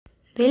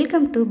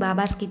Welcome to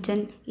பாபாஸ்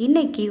kitchen.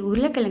 இன்றைக்கி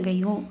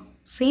உருளைக்கிழங்கையும்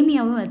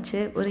சேமியாவும் வச்சு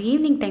ஒரு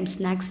ஈவினிங் டைம்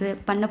ஸ்நாக்ஸு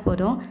பண்ண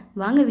போகிறோம்.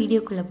 வாங்க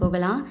வீடியோக்குள்ளே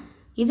போகலாம்.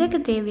 இதற்கு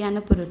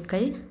தேவையான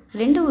பொருட்கள்: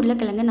 2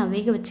 உருளைக்கிழங்கை நான்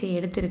வேக வச்சு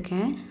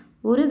எடுத்திருக்கேன்.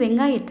 ஒரு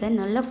வெங்காயத்தை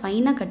நல்லா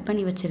ஃபைனாக கட்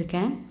பண்ணி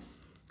வச்சுருக்கேன்.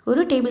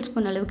 1 டேபிள்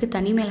ஸ்பூன் அளவுக்கு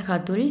தனி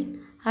மிளகாத்தூள்,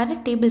 1/2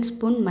 டேபிள்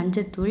ஸ்பூன்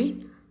மஞ்சத்தூள்,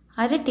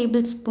 1/2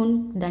 டேபிள் ஸ்பூன்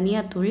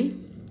தனியாத்தூள்,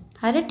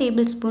 1/2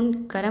 டேபிள் ஸ்பூன்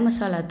கரம்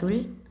மசாலா தூள்,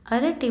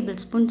 1/2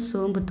 டேபிள் ஸ்பூன்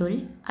சோம்புத்தூள்,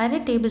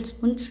 1/2 டேபிள்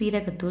ஸ்பூன்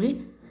சீரகத்தூள்,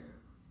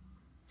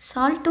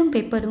 சால்ட்டும்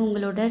பெப்பரும்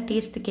உங்களோட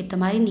டேஸ்ட்டுக்கு ஏற்ற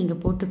மாதிரி நீங்கள்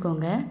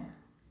போட்டுக்கோங்க.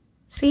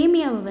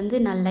 சேமியாவை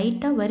நான்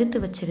லைட்டாக வறுத்து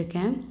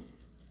வச்சுருக்கேன்.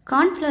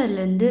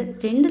 கார்ன்ஃப்ளவர்லேருந்து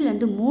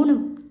 2லேருந்து 3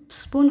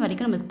 ஸ்பூன்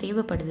வரைக்கும் நம்மளுக்கு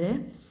தேவைப்படுது.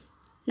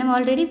 நம்ம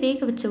ஆல்ரெடி வேக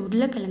வச்ச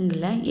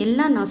உருளைக்கிழங்குல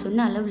எல்லாம் நான்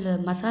சொன்ன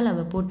அளவில்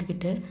மசாலாவை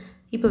போட்டுக்கிட்டு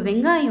இப்போ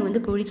வெங்காயம்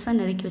பொடிசாக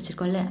நறுக்கி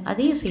வச்சுருக்கோம்ல,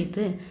 அதையும்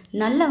சேர்த்து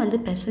நல்லா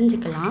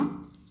பிசைஞ்சிக்கலாம்.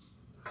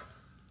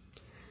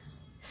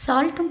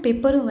 சால்ட்டும்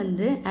பெப்பரும்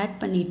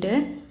ஆட் பண்ணிவிட்டு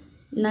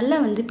நல்லா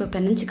இப்போ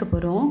பிணைஞ்சிக்க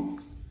போகிறோம்.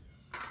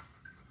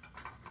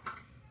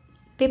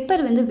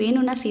 பெப்பர்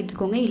வேணும்னா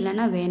சேர்த்துக்கோங்க,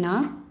 இல்லைன்னா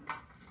வேணாம்.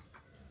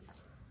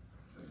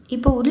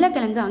 இப்போ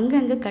உருளைக்கிழங்கு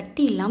அங்கங்கே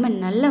கட்டி இல்லாமல்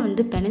நல்லா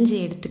பிணைஞ்சி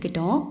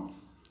எடுத்துக்கிட்டோம்.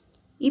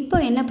 இப்போ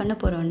என்ன பண்ண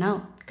போகிறோன்னா,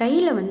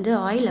 கையில்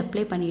ஆயில்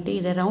அப்ளை பண்ணிவிட்டு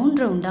இதை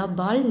ரவுண்டாக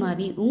பால்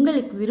மாதிரி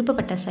உங்களுக்கு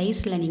விருப்பப்பட்ட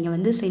சைஸில்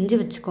நீங்கள் செஞ்சு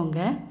வச்சுக்கோங்க.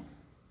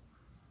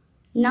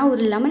 நான்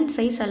ஒரு லெமன்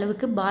சைஸ்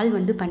அளவுக்கு பால்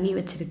பண்ணி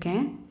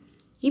வச்சுருக்கேன்.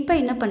 இப்போ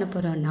என்ன பண்ண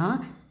போகிறோன்னா,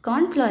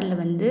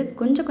 கார்ன்ஃப்ளவரில்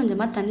கொஞ்சம்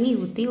கொஞ்சமாக தண்ணி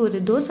ஊற்றி ஒரு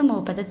தோசை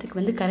மாவு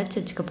பதத்துக்கு கரைச்சி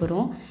வச்சுக்க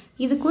போகிறோம்.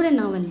 இது கூட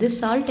நான்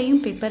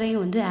சால்ட்டையும்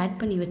பெப்பரையும் ஆட்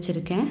பண்ணி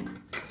வச்சுருக்கேன்.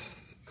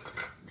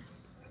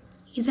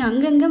 இது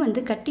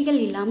அங்கங்கே கட்டிகள்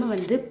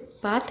இல்லாமல்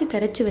பார்த்து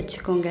கரைச்சி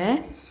வச்சுக்கோங்க.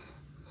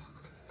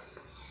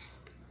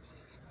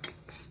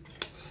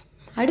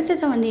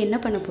 அடுத்ததாக என்ன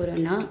பண்ண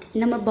போகிறோன்னா,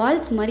 நம்ம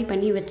பால்ஸ் மாதிரி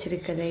பண்ணி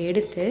வச்சுருக்கதை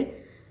எடுத்து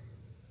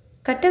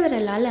கட்டை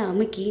விரலால்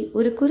அமுக்கி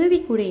ஒரு குருவி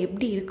கூட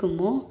எப்படி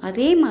இருக்குமோ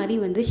அதே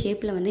மாதிரி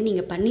ஷேப்பில்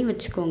நீங்கள் பண்ணி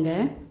வச்சுக்கோங்க.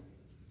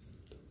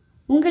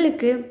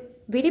 உங்களுக்கு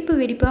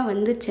வெடிப்பாக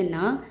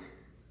வந்துச்சுன்னா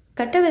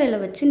கட்டை விரலை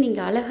வச்சு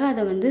நீங்கள் அழகாக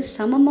அதை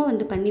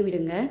சமமாக பண்ணி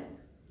விடுங்க.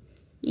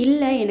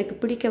 இல்லை எனக்கு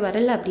பிடிக்க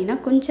வரலை அப்படின்னா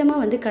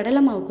கொஞ்சமாக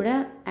கடலை மாவு கூட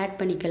ஆட்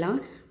பண்ணிக்கலாம்.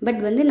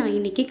 பட் நான்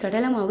இன்றைக்கி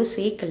கடலை மாவு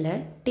சேர்க்கலை.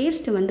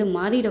 டேஸ்ட்டு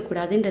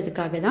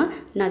மாறிடக்கூடாதுன்றதுக்காக தான்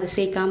நான் அதை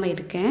சேர்க்காமல்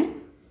இருக்கேன்.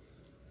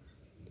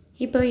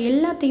 இப்போ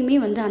எல்லாத்தையுமே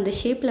அந்த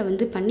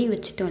ஷேப்பில் பண்ணி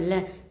வச்சிட்டோம்ல.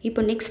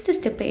 இப்போ நெக்ஸ்ட்டு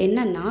ஸ்டெப்பு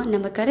என்னென்னா,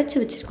 நம்ம கரைச்சி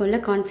வச்சுருக்கோம்ல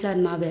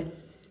கார்ன்ஃப்ளவர் மாவு,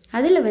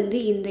 அதில்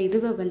இந்த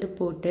இதுவை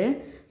போட்டு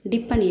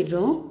டிப்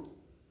பண்ணிடுறோம்.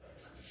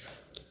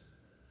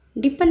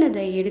 டிப்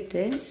பண்ணதை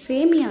எடுத்து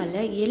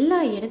சேமியாவில்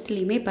எல்லா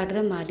இடத்துலையுமே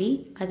படுற மாதிரி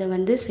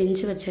அதை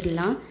செஞ்சு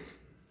வச்சிடலாம்.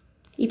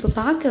 இப்போ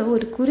பார்க்க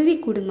ஒரு குருவி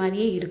கூடு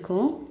மாதிரியே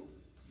இருக்கும்.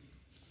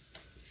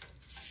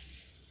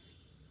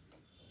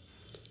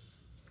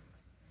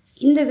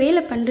 இந்த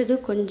வேலை பண்ணுறது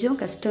கொஞ்சம்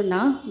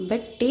கஷ்டம்தான்,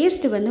 பட்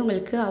டேஸ்ட்டு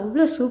உங்களுக்கு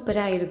அவ்வளோ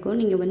சூப்பராக இருக்கும்.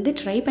 நீங்கள்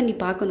ட்ரை பண்ணி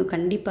பார்க்கணும்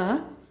கண்டிப்பாக.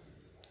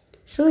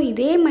 ஸோ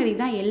இதே மாதிரி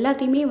தான்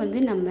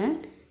எல்லாத்தையுமே நம்ம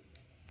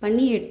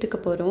பண்ணி எடுத்துக்க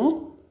போகிறோம்.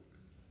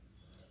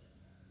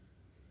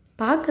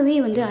 பார்க்கவே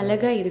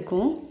அழகாக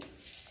இருக்கும்.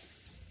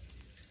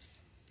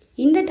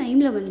 இந்த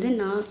டைமில்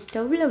நான்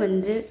ஸ்டவ்வில்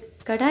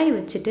கடாய்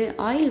வச்சுட்டு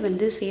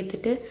ஆயில்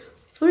சேர்த்துட்டு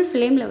ஃபுல்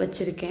ஃப்ளேமில்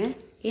வச்சுருக்கேன்.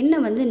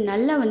 எண்ணெய்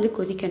நல்லா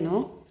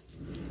கொதிக்கணும்.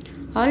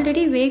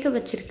 ஆல்ரெடி வேக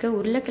வச்சுருக்க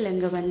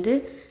உருளைக்கிழங்கை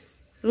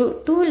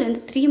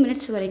 2லேருந்து 3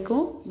 மினிட்ஸ்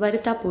வரைக்கும்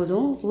வறுத்தா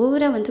போதும்.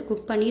 ஓவராக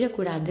குக்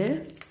பண்ணிடக்கூடாது.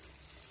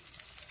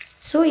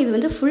 ஸோ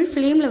இது ஃபுல்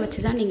ஃப்ளேமில் வச்சு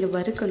தான் நீங்கள்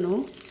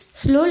வறுக்கணும்.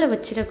 ஸ்லோவில்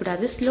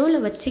வச்சிடக்கூடாது.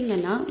 ஸ்லோவில்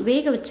வச்சிங்கன்னா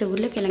வேக வச்ச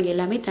உருளைக்கிழங்கு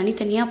எல்லாமே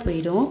தனித்தனியாக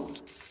போயிடும்.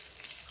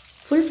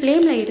 ஃபுல்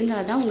ஃப்ளேமில்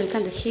இருந்தால் தான்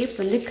உங்களுக்கு அந்த ஷேப்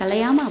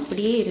கலையாமல்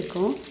அப்படியே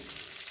இருக்கும்.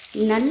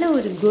 நல்ல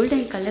ஒரு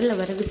கோல்டன் கலரில்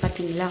வருது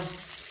பார்த்தீங்களா?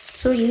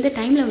 ஸோ இந்த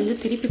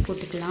டைமில் திருப்பி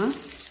போட்டுக்கலாம்.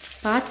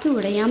 பார்த்து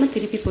உடையாமல்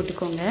திருப்பி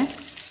போட்டுக்கோங்க.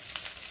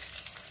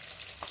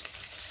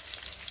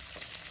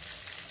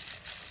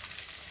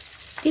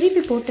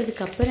 திருப்பி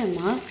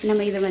போட்டதுக்கப்புறமா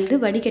நம்ம இதை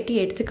வடிகட்டி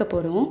எடுத்துக்க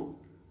போகிறோம்.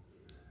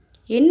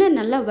 எண்ணெய்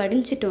நல்லா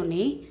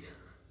வடிஞ்சிட்டோன்னே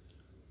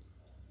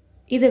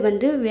இதை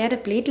வேறு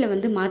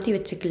பிளேட்டில் மாற்றி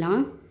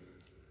வச்சுக்கலாம்.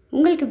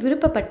 உங்களுக்கு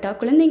விருப்பப்பட்டால்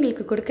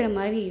குழந்தைங்களுக்கு கொடுக்குற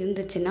மாதிரி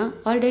இருந்துச்சுன்னா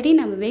ஆல்ரெடி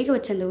நம்ம வேக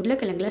வச்ச அந்த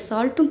உருளைக்கிழங்குல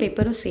சால்ட்டும்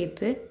பெப்பரும்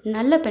சேர்த்து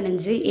நல்லா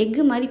பிணைஞ்சு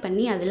எக்கு மாதிரி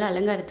பண்ணி அதில்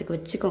அலங்காரத்துக்கு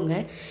வச்சுக்கோங்க.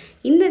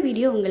 இந்த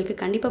வீடியோ உங்களுக்கு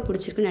கண்டிப்பாக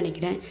பிடிச்சிருக்குன்னு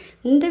நினைக்கிறேன்.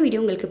 இந்த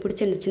வீடியோ உங்களுக்கு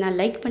பிடிச்சிருந்துச்சுன்னா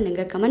லைக்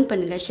பண்ணுங்கள், கமெண்ட்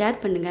பண்ணுங்கள்,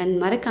 ஷேர் பண்ணுங்கள்,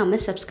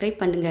 மறக்காமல்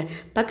சப்ஸ்கிரைப் பண்ணுங்கள்.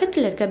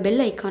 பக்கத்தில் இருக்க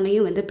பெல்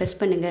ஐக்கானையும் ப்ரெஸ்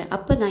பண்ணுங்கள்.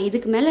 அப்போ தான்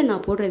இதுக்கு மேலே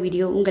நான் போடுற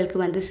வீடியோ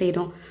உங்களுக்கு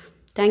சேரும்.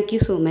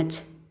 Thank you so much.